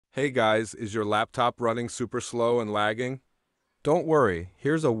Hey guys, is your laptop running super slow and lagging? Don't worry,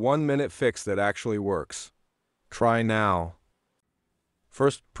 here's a 1-minute fix that actually works. Try now.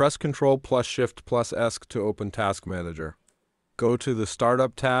 First, press Ctrl plus Shift plus S to open Task Manager. Go to the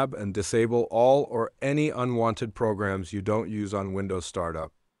Startup tab and disable all or any unwanted programs you don't use on Windows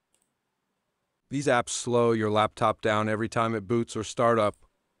Startup. These apps slow your laptop down every time it boots or start up.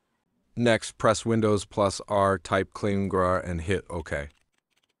 Next, press Windows plus R, type cleangra, and hit OK.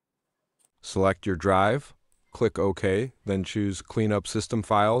 Select your drive, click OK, then choose Clean Up System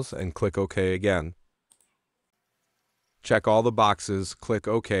Files and click OK again. Check all the boxes, click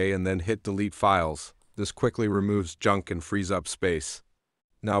OK, and then hit Delete Files. This quickly removes junk and frees up space.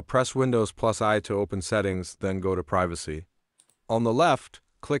 Now press Windows plus I to open Settings, then go to Privacy. On the left,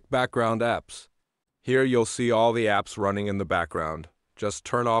 click Background Apps. Here you'll see all the apps running in the background. Just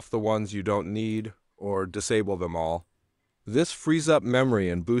turn off the ones you don't need or disable them all. This frees up memory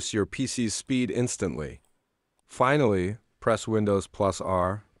and boosts your PC's speed instantly. Finally, press Windows plus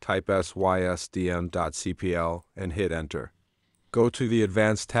R, type sysdm.cpl, and hit Enter. Go to the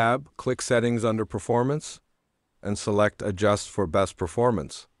Advanced tab, click Settings under Performance, and select Adjust for Best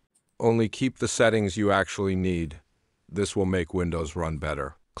Performance. Only keep the settings you actually need. This will make Windows run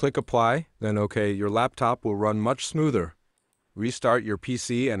better. Click Apply, then OK. Your laptop will run much smoother. Restart your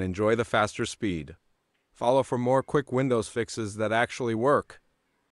PC and enjoy the faster speed. Follow for more quick Windows fixes that actually work.